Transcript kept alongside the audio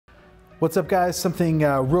What's up, guys? Something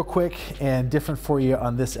real quick and different for you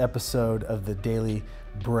on this episode of the Daily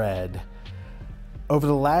Bread. Over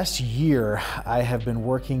the last year, I have been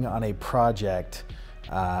working on a project.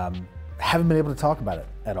 Haven't been able to talk about it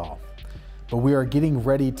at all, but we are getting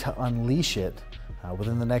ready to unleash it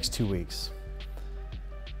within the next 2 weeks.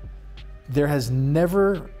 There has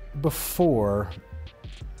never before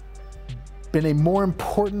been a more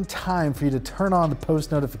important time for you to turn on the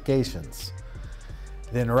post notifications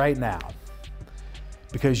than right now,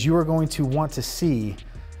 because you are going to want to see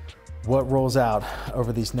what rolls out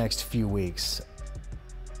over these next few weeks.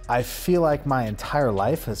 I feel like my entire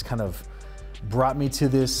life has kind of brought me to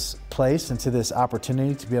this place and to this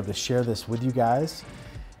opportunity to be able to share this with you guys.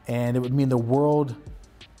 And it would mean the world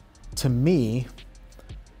to me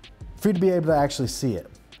for you to be able to actually see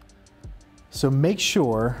it. So make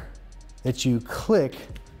sure that you click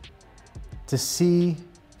to see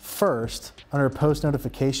first under post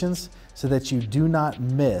notifications so that you do not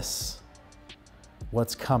miss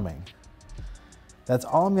what's coming. That's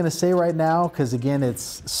all I'm gonna say right now, because again,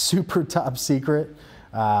 it's super top secret,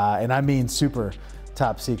 and I mean super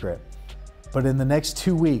top secret. But in the next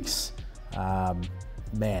 2 weeks,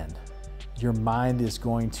 man, your mind is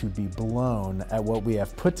going to be blown at what we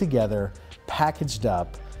have put together, packaged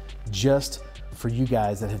up, just for you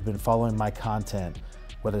guys that have been following my content,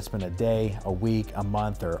 whether it's been a day, a week, a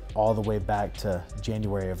month, or all the way back to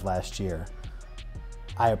January of last year.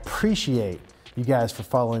 I appreciate you guys for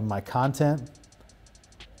following my content.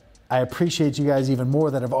 I appreciate you guys even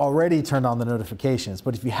more that have already turned on the notifications,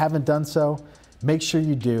 but if you haven't done so, make sure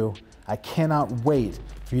you do. I cannot wait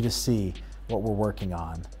for you to see what we're working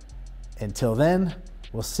on. Until then,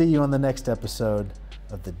 we'll see you on the next episode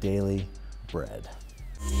of the Daily Bread.